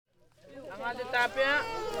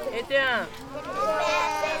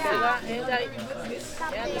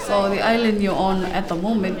So the island you're on at the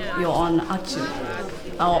moment, you're on Achu.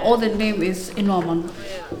 Our other name is Inwaman.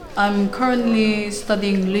 I'm currently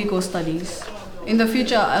studying legal studies. In the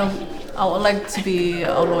future, I would like to be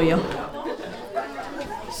a lawyer.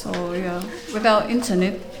 So yeah, without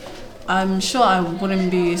internet, I'm sure I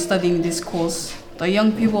wouldn't be studying this course. The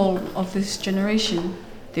young people of this generation,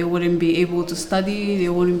 they wouldn't be able to study, they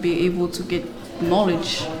wouldn't be able to get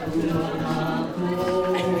knowledge.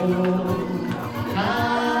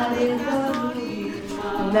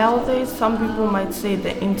 Nowadays, some people might say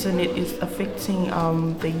the internet is affecting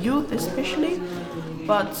the youth especially,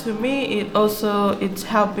 but to me it's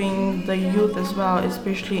helping the youth as well,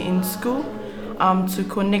 especially in school, to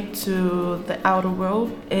connect to the outer world,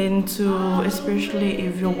 and to especially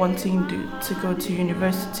if you're wanting to go to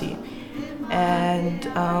university. And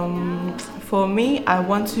for me, I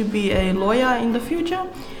want to be a lawyer in the future.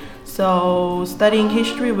 So studying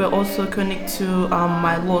history will also connect to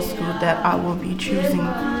my law school that I will be choosing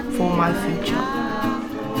for my future.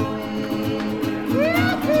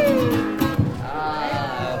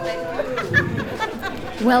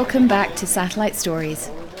 Welcome back to Satellite Stories.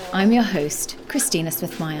 I'm your host, Christina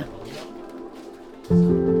Smith-Meyer.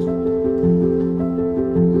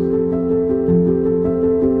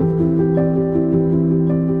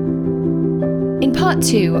 In part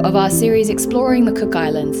 2 of our series exploring the Cook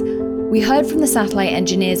Islands, we heard from the satellite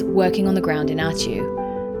engineers working on the ground in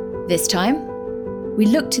Attu. This time, we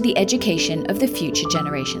look to the education of the future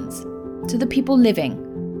generations, to the people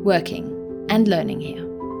living, working, and learning here,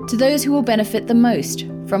 to those who will benefit the most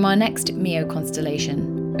from our next MEO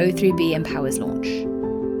constellation, O3b Empower's launch.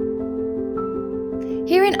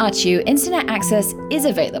 Here in Attu, internet access is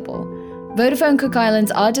available. Vodafone Cook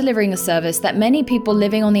Islands are delivering a service that many people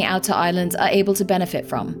living on the outer islands are able to benefit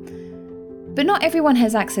from. But not everyone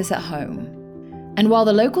has access at home. And while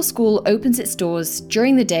the local school opens its doors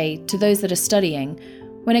during the day to those that are studying,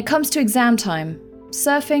 when it comes to exam time,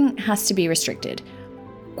 surfing has to be restricted.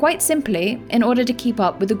 Quite simply, in order to keep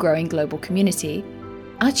up with the growing global community,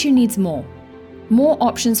 Attu needs more. More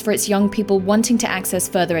options for its young people wanting to access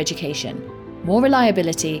further education, more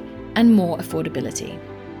reliability, and more affordability.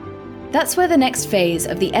 That's where the next phase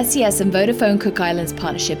of the SES and Vodafone Cook Islands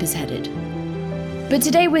partnership is headed. But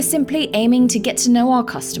today we're simply aiming to get to know our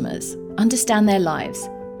customers, understand their lives,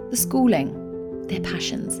 the schooling, their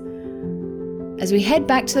passions. As we head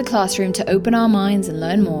back to the classroom to open our minds and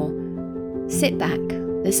learn more, sit back,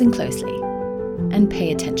 listen closely, and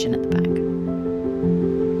pay attention at the back.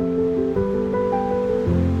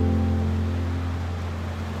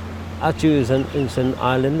 Attu is an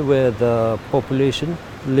island where the population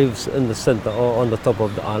lives in the center or on the top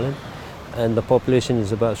of the island, and the population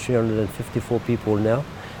is about 354 people now,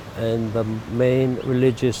 and the main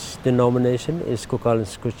religious denomination is Cook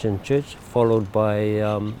Islands Christian Church, followed by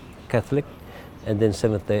Catholic and then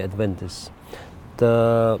Seventh-day Adventists.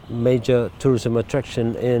 The major tourism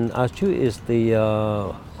attraction in Attu is the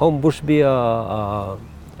home bush beer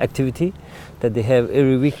activity that they have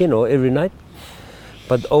every weekend or every night.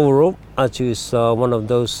 But overall, Attu is one of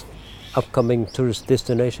those upcoming tourist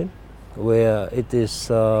destinations where it is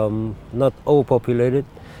not overpopulated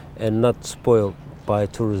and not spoiled by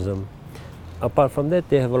tourism. Apart from that,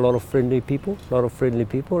 they have a lot of friendly people,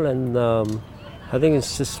 and I think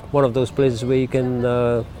it's just one of those places where you can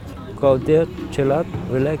go out there, chill out,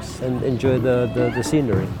 relax, and enjoy the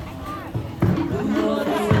scenery.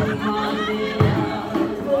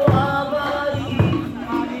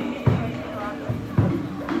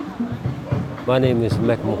 My name is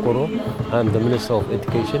Mac Mokoro. I'm the Minister of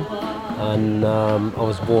Education, and I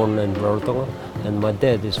was born in Rarotonga, and my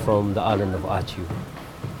dad is from the island of Attu.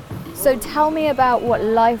 So tell me about what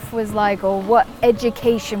life was like, or what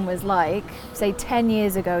education was like, say 10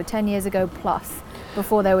 years ago plus,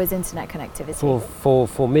 before there was internet connectivity.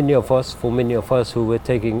 For many of us who were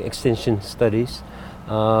taking extension studies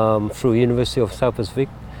through University of South Pacific,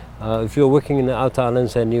 if you're working in the outer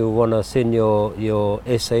islands and you want to send your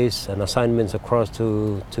essays and assignments across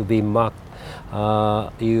to be marked,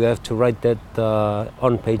 you have to write that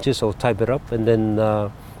on pages or type it up, and then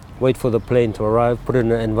wait for the plane to arrive, put it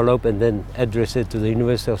in an envelope, and then address it to the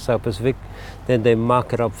University of South Pacific. Then they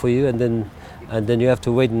mark it up for you, and then you have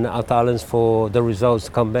to wait in the outer islands for the results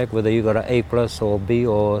to come back, whether you got an A+ or B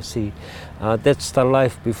or C. That's the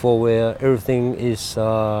life before, where everything is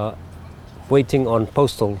waiting on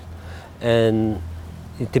postal. And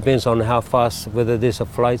it depends on how fast, whether there's a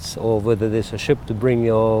flight or whether there's a ship to bring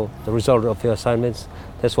the result of your assignments.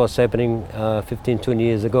 That's what's happening 15, 20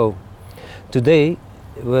 years ago. Today,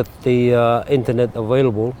 with the internet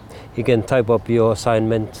available, you can type up your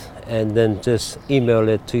assignment and then just email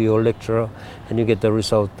it to your lecturer, and you get the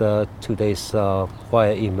result 2 days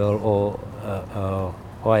via email or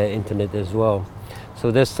via internet as well.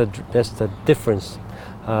 So that's the difference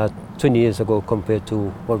 20 years ago compared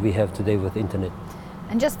to what we have today with internet.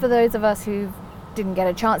 And just for those of us who didn't get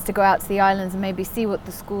a chance to go out to the islands and maybe see what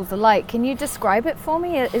the schools are like, can you describe it for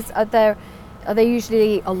me? Are there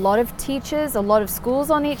usually a lot of teachers, a lot of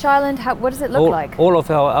schools on each island? What does it look like? All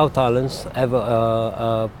of our out islands have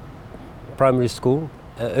a primary school,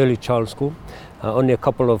 early child school. Only a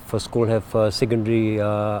couple of schools have secondary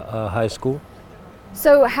high school.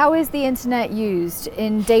 So how is the internet used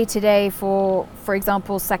in day-to-day for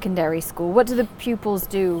example, secondary school? What do the pupils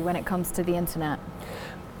do when it comes to the internet?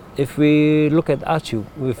 If we look at ACU,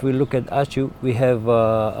 we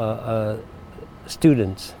have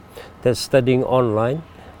students that's studying online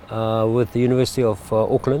with the University of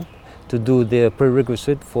Auckland to do their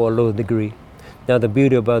prerequisite for a low degree. Now the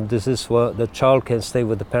beauty about this is the child can stay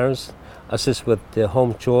with the parents, assist with their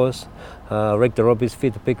home chores, rake the rubbish,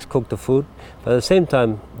 feed the pigs, cook the food, but at the same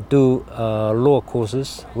time do law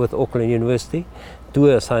courses with Auckland University, do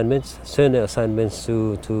assignments, send their assignments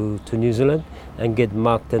to New Zealand and get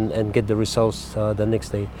marked and get the results the next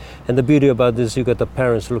day. And the beauty about this, you got the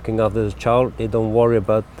parents looking after the child. They don't worry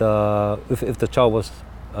about if the child was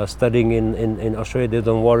studying in Australia, they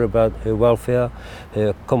don't worry about her welfare, her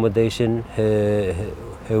accommodation, her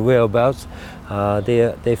whereabouts.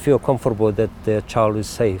 They feel comfortable that their child is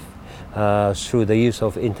safe through the use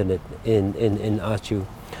of internet in ACU.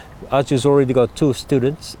 ACU's already got two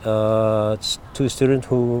students who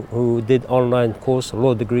did online course,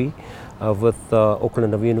 law degree with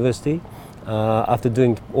Auckland University. After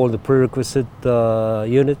doing all the prerequisite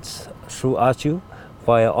units through ACU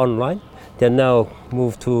via online, they now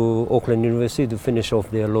moved to Auckland University to finish off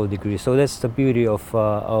their law degree. So that's the beauty of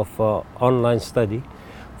online study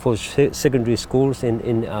for secondary schools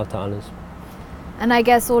in the Outer Islands. And I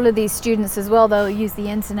guess all of these students as well, they'll use the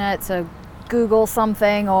internet to Google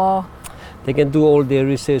something, or they can do all their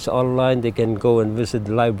research online. They can go and visit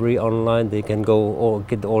the library online. They can go or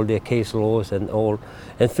get all their case laws and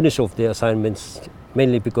finish off their assignments,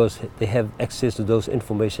 mainly because they have access to those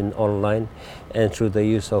information online and through the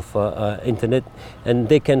use of internet. And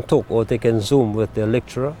they can talk or they can Zoom with their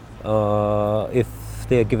lecturer if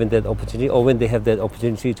they are given that opportunity, or when they have that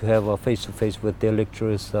opportunity to have a face-to-face with their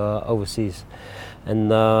lecturers overseas.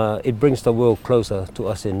 And it brings the world closer to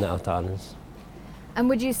us in the Outer Islands. And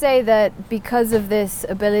would you say that because of this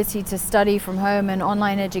ability to study from home and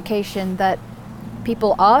online education, that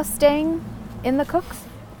people are staying in the Cooks?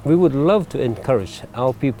 We would love to encourage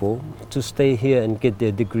our people to stay here and get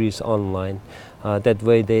their degrees online. That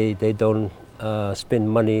way they don't spend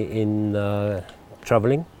money in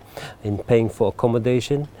traveling, in paying for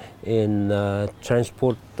accommodation, in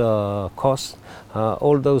transport costs.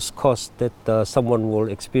 All those costs that someone will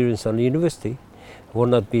experience on the university will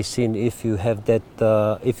not be seen if you have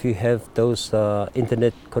those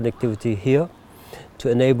internet connectivity here to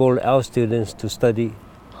enable our students to study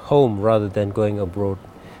home rather than going abroad.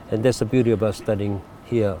 And that's the beauty about studying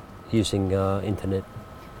here using internet.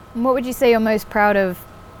 And what would you say you're most proud of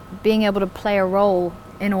being able to play a role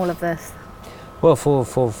in all of this? Well,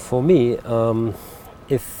 for me,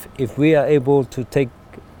 if we are able to take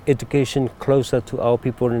education closer to our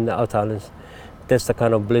people in the Outer Islands, that's the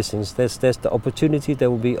kind of blessings. That's the opportunity that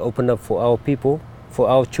will be opened up for our people, for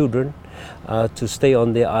our children, to stay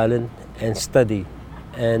on their island and study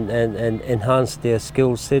and enhance their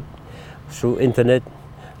skill set through internet,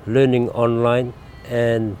 learning online,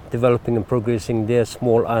 and developing and progressing their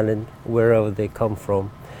small island wherever they come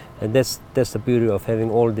from. And that's the beauty of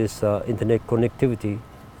having all this internet connectivity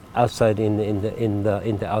outside in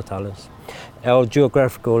the Outer Islands. Our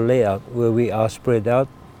geographical layout, where we are spread out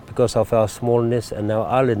because of our smallness and our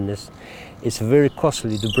islandness, it's very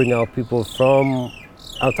costly to bring our people from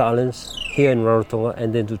Outer Islands here in Rarotonga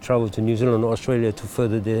and then to travel to New Zealand or Australia to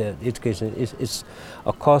further their education. It's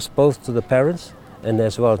a cost both to the parents and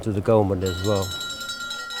as well to the government as well.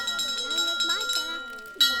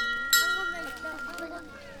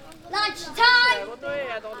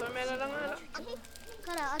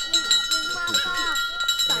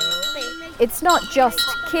 It's not just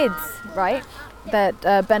kids, right,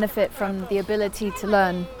 that benefit from the ability to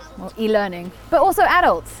learn, or e-learning, but also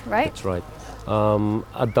adults, right? That's right.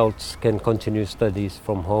 Adults can continue studies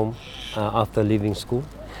from home after leaving school,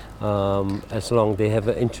 as long as they have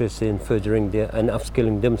an interest in furthering and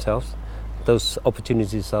upskilling themselves. Those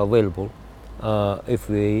opportunities are available if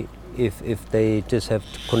they just have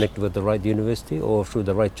to connect with the right university or through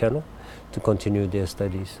the right channel to continue their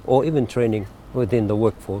studies or even training within the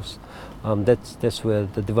workforce. That's where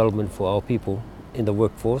the development for our people in the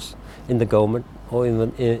workforce, in the government, or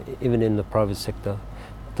even in the private sector,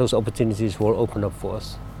 those opportunities will open up for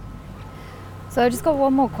us. So I just got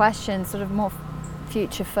one more question, sort of more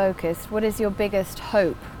future focused. What is your biggest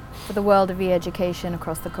hope for the world of e-education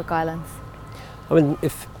across the Cook Islands? I mean,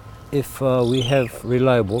 if we have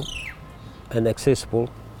reliable and accessible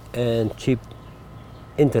and cheap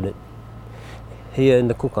internet here in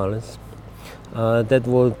the Cook Islands, that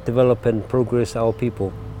will develop and progress our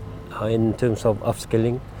people in terms of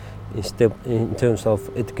upskilling, in terms of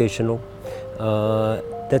educational.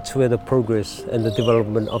 That's where the progress and the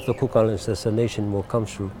development of the Cook Islands as a nation will come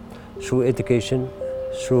through education,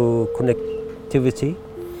 through connectivity.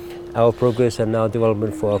 Our progress and our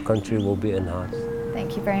development for our country will be enhanced.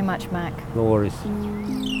 Thank you very much, Mac. No worries.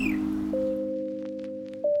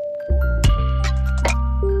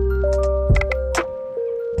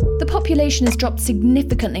 The population has dropped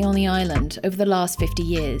significantly on the island over the last 50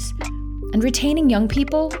 years, and retaining young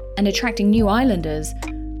people and attracting new islanders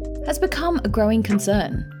has become a growing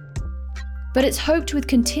concern. But it's hoped with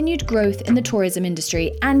continued growth in the tourism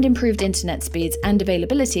industry and improved internet speeds and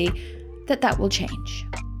availability that will change.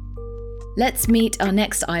 Let's meet our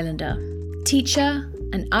next islander, teacher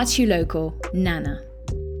and Atiu local, Nana.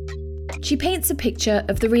 She paints a picture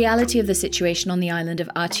of the reality of the situation on the island of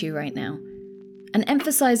Atiu right now, and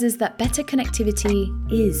emphasises that better connectivity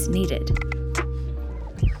is needed.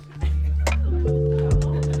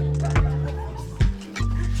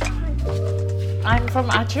 I'm from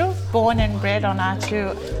Atiu, born and bred on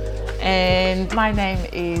Atiu, and my name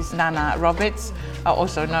is Nana Roberts,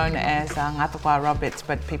 also known as Ngatukwa Roberts,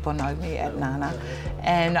 but people know me as Nana.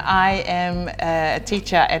 And I am a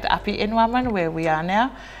teacher at Api Inwaman, where we are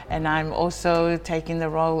now, and I'm also taking the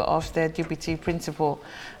role of the deputy principal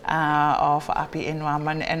of Api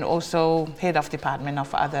Inwaman, and also head of department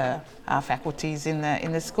of other faculties in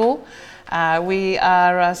the school. We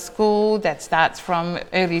are a school that starts from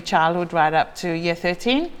early childhood right up to year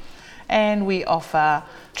 13, and we offer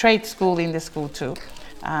trade school in the school too,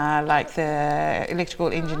 like the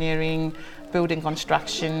electrical engineering, building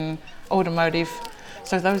construction, automotive.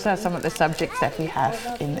 So those are some of the subjects that we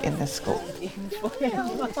have in the school.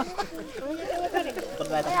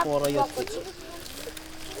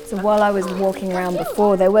 So while I was walking around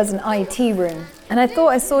before, there was an IT room, and I thought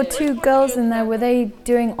I saw two girls in there. Were they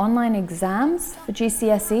doing online exams for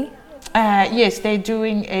GCSE? Yes, they're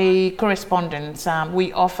doing a correspondence.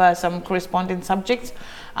 We offer some correspondence subjects.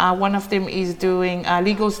 One of them is doing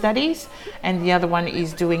legal studies, and the other one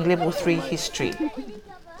is doing level 3 history.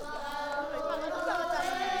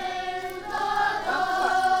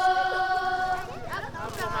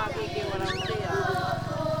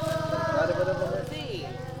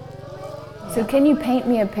 So can you paint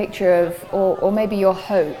me a picture of, or maybe your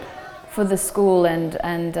hope for the school and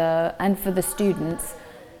for the students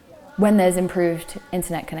when there's improved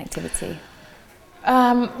internet connectivity?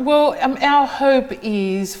 Our hope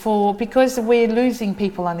is because we're losing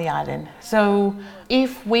people on the island. So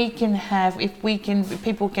if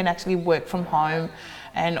people can actually work from home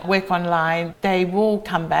and work online, they will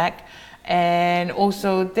come back. And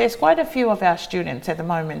also there's quite a few of our students at the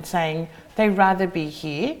moment saying they'd rather be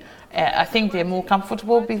here. I think they're more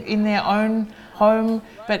comfortable in their own home,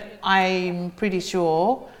 but I'm pretty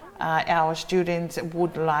sure our students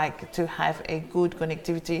would like to have a good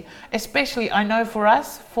connectivity, especially I know for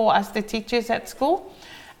us the teachers at school,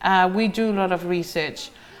 we do a lot of research.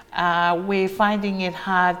 We're finding it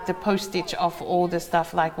hard, the postage of all the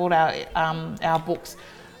stuff, like all our books.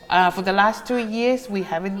 For the last 2 years, we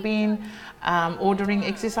haven't been ordering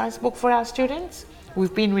exercise book for our students.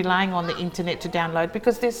 We've been relying on the internet to download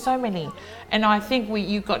because there's so many, and I think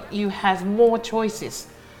you have more choices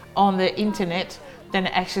on the internet than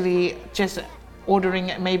actually just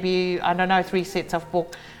ordering maybe 3 sets of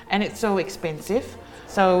book, and it's so expensive.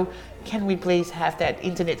 So can we please have that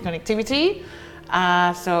internet connectivity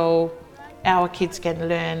so our kids can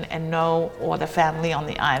learn and know, or the family on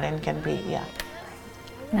the island can be here.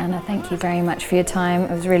 Nana, thank you very much for your time.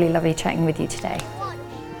 It was really lovely chatting with you today.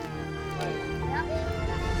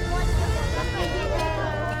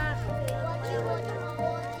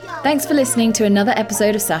 Thanks for listening to another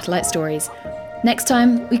episode of Satellite Stories. Next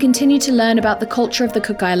time, we continue to learn about the culture of the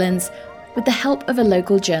Cook Islands with the help of a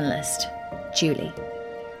local journalist, Julie.